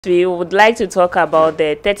We would like to talk about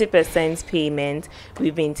the 30% payment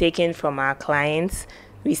we've been taking from our clients.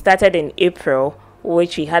 We started in April,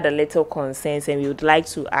 which we had a little concerns and we would like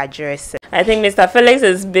to address it. I think Mr. Felix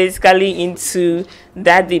is basically into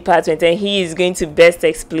that department and he is going to best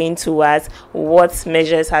explain to us what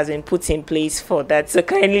measures has been put in place for that. So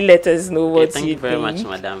kindly let us know what you think. Thank you very much,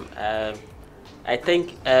 madam. I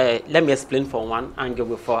think, let me explain from one angle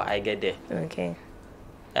before I get there. Okay.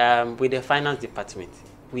 With the finance department,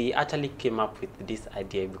 we actually came up with this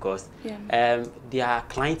idea because there are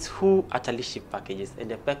clients who actually ship packages and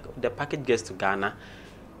the package gets to Ghana,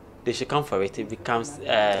 they should come for it, it becomes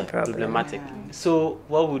problematic. Yeah. So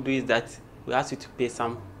what we do is that we ask you to pay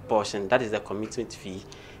some portion, that is the commitment fee.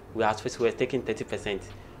 We're taking 30%.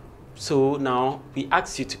 So now we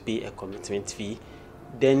ask you to pay a commitment fee.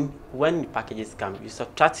 Then when the packages come, you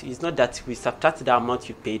subtract, it's not that we subtract the amount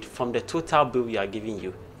you paid from the total bill we are giving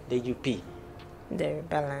you, then you pay. The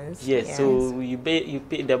balance. Yes, so you pay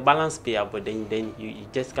the balance payable, then you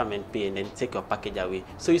just come and pay and then take your package away.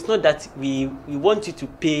 So it's not that we want you to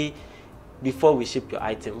pay before we ship your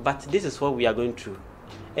item, but this is what we are going through.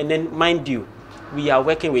 And then mind you, we are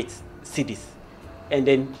working with cedis and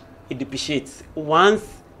then it depreciates. Once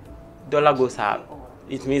dollar goes up,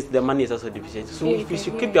 it means the money is also depreciated. So if you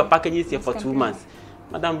should keep your packages here for 2 months,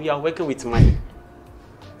 madam, we are working with money.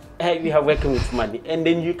 We are working with money, and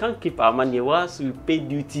then you can't keep our money. Once we pay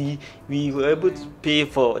duty, we were able to pay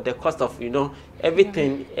for the cost of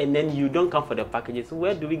everything, and then you don't come for the packages.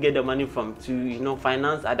 Where do we get the money from to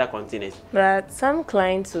finance other containers? But some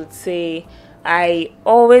clients would say, I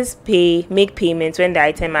always make payments when the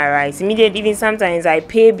item arrives. Immediately, even sometimes I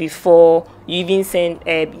pay before you even send,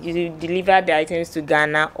 you deliver the items to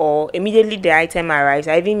Ghana, or immediately the item arrives,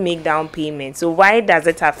 I even make down payment. So why does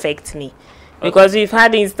it affect me? Because we've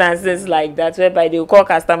had instances like that whereby they'll call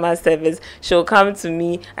customer service, she'll come to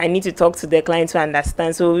me, I need to talk to the client to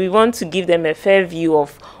understand. So we want to give them a fair view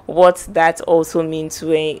of what that also means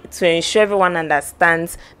to ensure everyone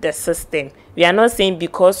understands the system. We are not saying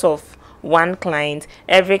because of one client,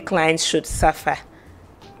 every client should suffer.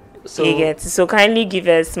 So kindly give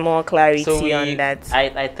us more clarity on that.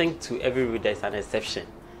 I think to every rule there's an exception.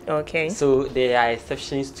 Okay. So there are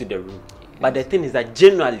exceptions to the rule. But the thing is that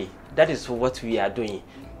generally, that is what we are doing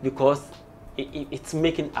because it's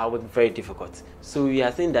making our work very difficult. So we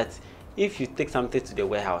are saying that if you take something to the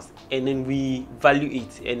warehouse and then we value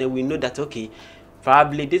it and then we know that, okay,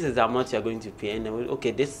 probably this is the amount you are going to pay, and then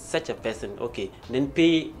okay, this such a person, okay, then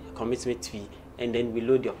pay commitment fee and then we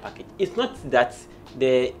load your package. It's not that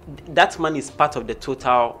that money is part of the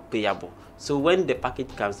total payable. So when the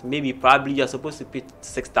package comes, probably you're supposed to pay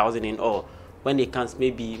 6,000 in all. When it comes,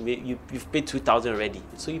 maybe you've paid 2,000 already.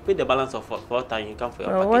 So you pay the balance of 4,000, you come for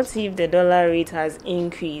your package. What if the dollar rate has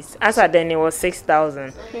increased? As at then it was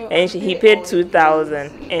 6,000 and he paid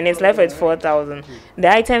 2,000 and it's left with 4,000.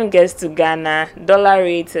 The item gets to Ghana, dollar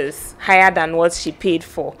rate is higher than what she paid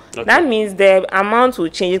for. Okay. That means the amount will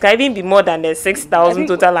change. It can even be more than the 6,000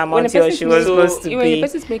 total amount she was supposed to pay. When the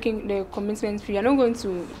person is making the commitment fee, you're not going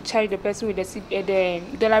to charge the person with the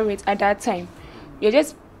dollar rate at that time. You're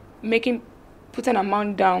just put an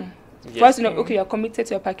amount down. Yes. First, okay, you're committed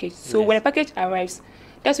to a package. So when a package arrives,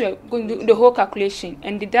 that's where you're going to do the whole calculation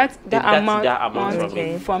and that amount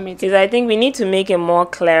from it. Because I think we need to make it more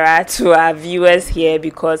clearer to our viewers here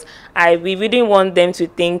because we really want them to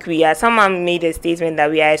think someone made a statement that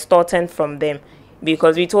we are extorting from them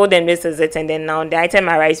because we told them this is it and then now the item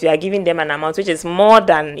arrives, we are giving them an amount which is more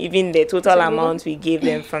than even the total amount we gave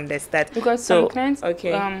them from the start. Because some clients, I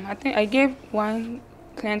think I gave one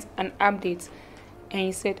client an update and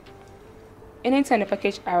he said anytime the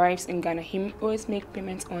package arrives in Ghana, he always make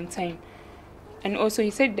payments on time. And also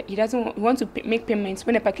he said that he doesn't want to make payments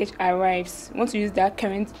when the package arrives. He wants to use that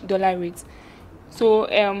current dollar rate. So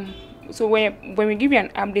when we give you an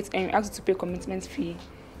update and we ask you to pay commitment fee,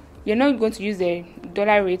 you're not going to use the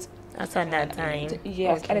dollar rate at that time.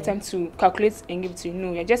 Yes, at the time to calculate and give it to you.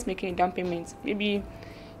 No, you're just making a down payment. Maybe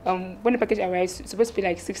when the package arrives, it's supposed to be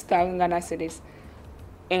like 6,000 Ghana cedis.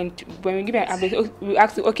 And when we give you an update, we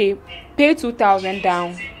ask you, okay, pay 2,000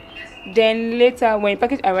 down. Then later, when the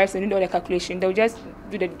package arrives and you do all the calculation, they'll just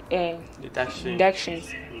do the deductions.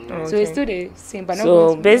 Okay. So it's still the same. But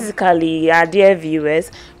so basically, our dear viewers,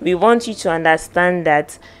 we want you to understand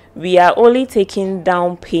that we are only taking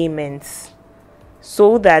down payments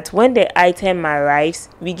so that when the item arrives,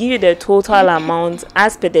 we give you the total amount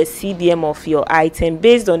as per the CBM of your item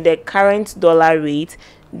based on the current dollar rate.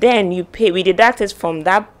 Then you pay, we deduct it from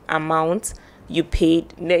that amount you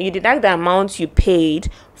paid, you deduct the amount you paid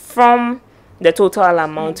from the total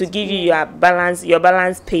amount to give you your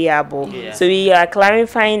balance payable. Yeah. So we are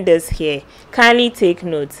clarifying this here. Kindly take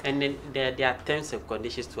note. And then there are terms and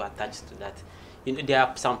conditions to attach to that. You know, there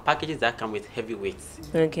are some packages that come with heavy weights,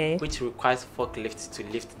 Okay. which requires forklifts to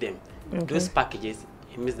lift them. Okay. Those packages,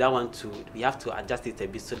 it means that one too, we have to adjust it a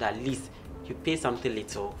bit so that at least you pay something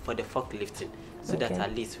little for the forklifting, so that Okay.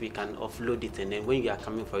 at least we can offload it, and then when you are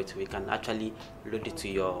coming for it, we can actually load it to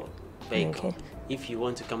your vehicle. Okay. If you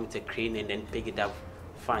want to come with a crane and then pick it up,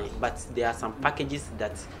 fine. But there are some packages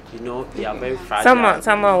that, you know, they are very fragile.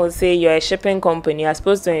 Someone will say you're a shipping company, you're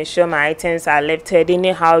supposed to ensure my items are lifted.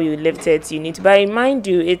 Anyhow you lift it, you need to. But remind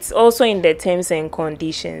you, it's also in the terms and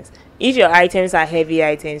conditions. If your items are heavy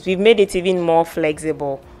items, we've made it even more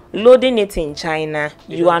flexible. Loading it in China,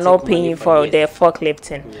 you don't are not take money paying from for it. the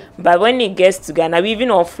forklifting. Yeah. But when it gets to Ghana, we even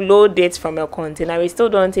offload it from a container. We still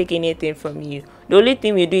don't take anything from you. The only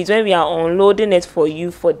thing we do is when we are unloading it for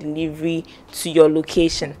you for delivery to your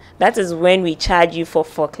location. That is when we charge you for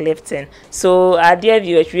forklifting. So, our dear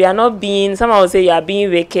viewers, we are not being, someone will say you are being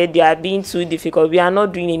wicked, you are being too difficult. We are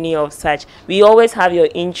not doing any of such. We always have your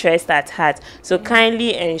interest at heart. So,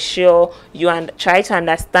 kindly ensure you try to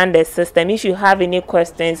understand the system. If you have any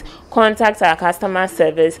questions, contact our customer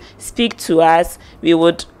service, speak to us. We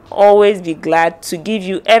would always be glad to give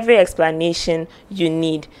you every explanation you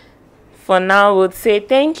need. For now, we'll say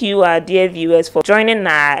thank you, our dear viewers, for joining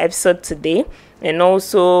our episode today. And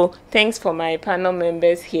also, thanks for my panel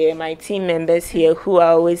members here, my team members here, who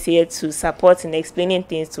are always here to support and explaining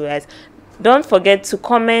things to us. Don't forget to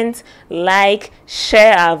comment, like,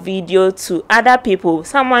 share our video to other people.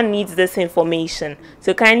 Someone needs this information.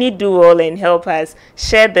 So kindly do all and help us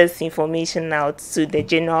share this information out to the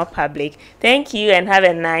general public. Thank you and have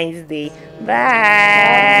a nice day.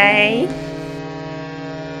 Bye.